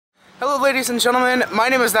Hello ladies and gentlemen, my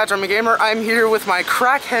name is That Drummy Gamer. I'm here with my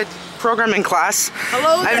crackhead programming class.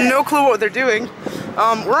 Hello there. I have no clue what they're doing.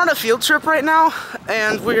 We're on a field trip right now,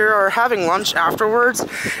 and we are having lunch afterwards,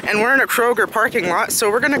 and we're in a Kroger parking lot, so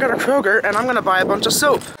we're gonna go to Kroger, and I'm gonna buy a bunch of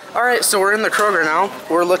soap. Alright, so we're in the Kroger now.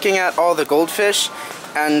 We're looking at all the goldfish,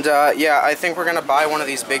 and yeah, I think we're gonna buy one of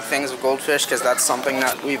these big things of goldfish, because that's something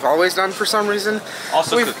that we've always done for some reason.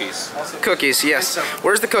 Also cookies. Cookies, yes.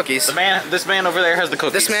 Where's the cookies? This man over there has the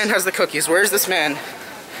cookies. This man has the cookies. Where's this man?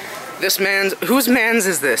 Whose man's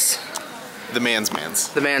is this? The man's.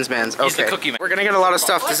 The man's. Okay. He's the cookie man. We're gonna get a lot of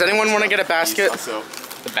stuff. Does anyone want to get a basket?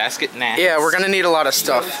 The basket? Nah. Yeah, we're gonna need a lot of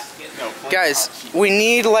stuff. Guys, we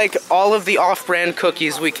need like all of the off-brand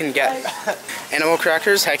cookies we can get. Animal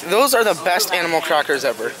crackers, heck, those are the best animal crackers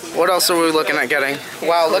ever. What else are we looking at getting?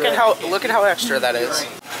 Wow, look at how extra that is.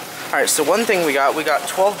 All right, so one thing we got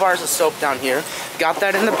 12 bars of soap down here. Got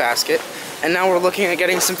that in the basket. And now we're looking at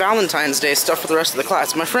getting some Valentine's Day stuff for the rest of the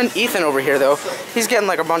class. My friend Ethan over here, though, he's getting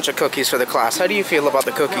like a bunch of cookies for the class. How do you feel about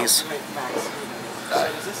the cookies?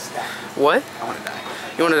 What? I want to die.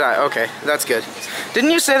 You want to die? Okay, that's good. Didn't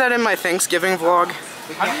you say that in my Thanksgiving vlog?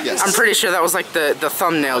 Yes. I'm pretty sure that was like the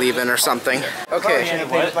thumbnail even or something. Okay.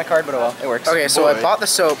 My card, but well, it works. Okay, so I bought the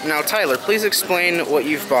soap. Now, Tyler, please explain what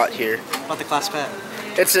you've bought here. About the class pet.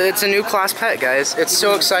 It's a new class pet, guys. It's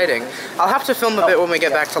so exciting. I'll have to film a bit when we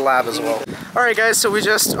get back to lab as well. Alright guys, so we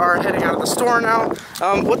just are heading out of the store now.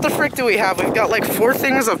 What the frick do we have? We've got like 4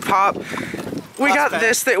 things of pop. We got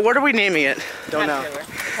this thing. What are we naming it? Don't know.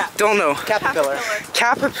 Don't know. Caterpillar.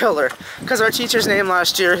 Capapillar. Because our teacher's name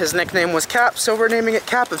last year, his nickname was Cap, so we're naming it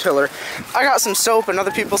Capapillar. I got some soap and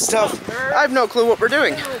other people's stuff. I have no clue what we're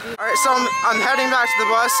doing. Alright, so I'm heading back to the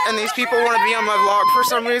bus, and these people want to be on my vlog for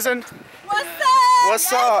some reason.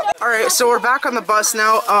 What's up? Alright, so we're back on the bus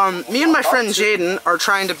now. Me and my friend Jaden are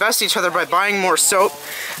trying to best each other by buying more soap.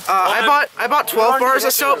 I bought 12 bars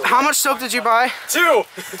of soap. How much soap did you buy? 2!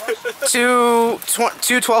 2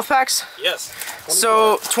 12 packs? Yes.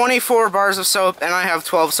 So 24 bars of soap, and I have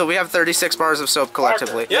 12, so we have 36 bars of soap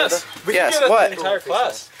collectively. Yes. We Yes, can get what? the entire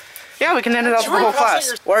class. Yeah, we can hand it out to the whole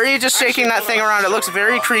class. Why are you just shaking that thing around? It looks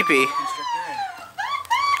very creepy.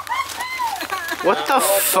 What the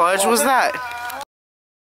fudge was that?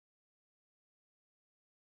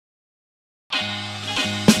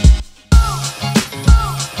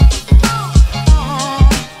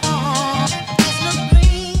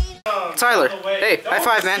 Tyler, hey, high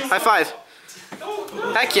five, man, high five.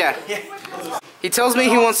 Heck yeah. He tells me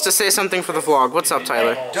he wants to say something for the vlog. What's up,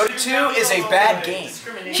 Tyler? Dota 2 is a bad game.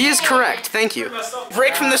 He is correct, thank you.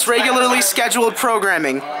 Break from this regularly scheduled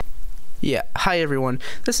programming. Yeah, hi everyone.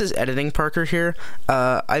 This is Editing Parker here.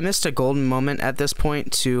 I missed a golden moment at this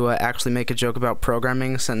point to actually make a joke about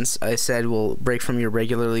programming, since I said we'll break from your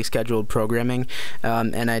regularly scheduled programming,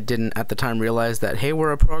 and I didn't at the time realize that, hey,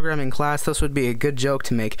 we're a programming class, this would be a good joke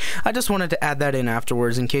to make. I just wanted to add that in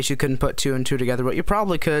afterwards in case you couldn't put 2 and 2 together, but you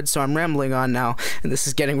probably could, so I'm rambling on now, and this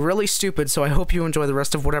is getting really stupid, so I hope you enjoy the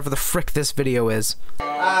rest of whatever the frick this video is.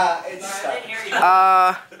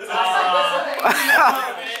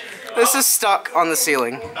 This is stuck on the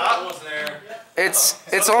ceiling.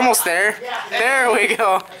 It's almost there. There we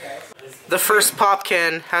go. The first pop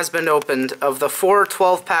can has been opened of the 4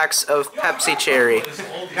 12 packs of Pepsi Cherry.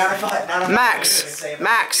 Max.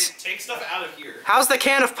 Take stuff out of here. How's the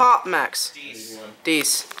can of pop, Max?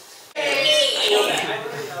 Deece.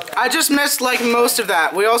 I just missed like most of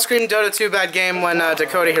that. We all screamed Dota 2 bad game when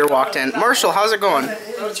Dakota here walked in. Marshall, how's it going?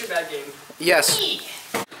 Dota 2 bad game. Yes.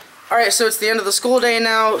 Alright, so it's the end of the school day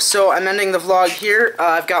now, so I'm ending the vlog here.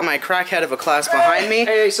 I've got my crackhead of a class behind me.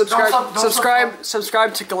 Hey, subscribe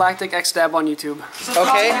to Galactic XDab on YouTube.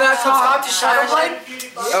 Okay. Subscribe to Shadowblade.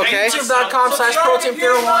 Okay.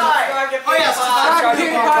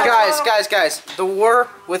 YouTube.com/ProteinTheorem1. Guys, the war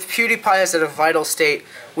with PewDiePie is at a vital state.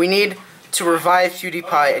 We need to revive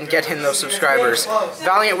PewDiePie and get him those subscribers.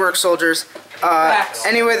 Valiant work, soldiers.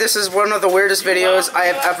 Anyway, this is one of the weirdest videos I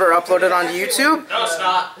have ever uploaded onto YouTube. No, it's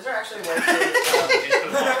not. Is there actually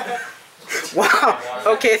a Wow.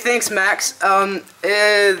 Okay, thanks, Max.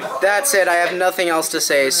 That's it. I have nothing else to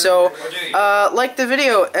say. So, like the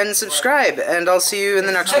video and subscribe, and I'll see you in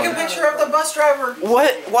the next one. Take a picture of the bus driver.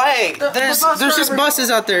 What? Why? There's just buses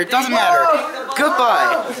out there. It doesn't matter.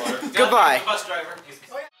 Goodbye. Goodbye. Bus driver.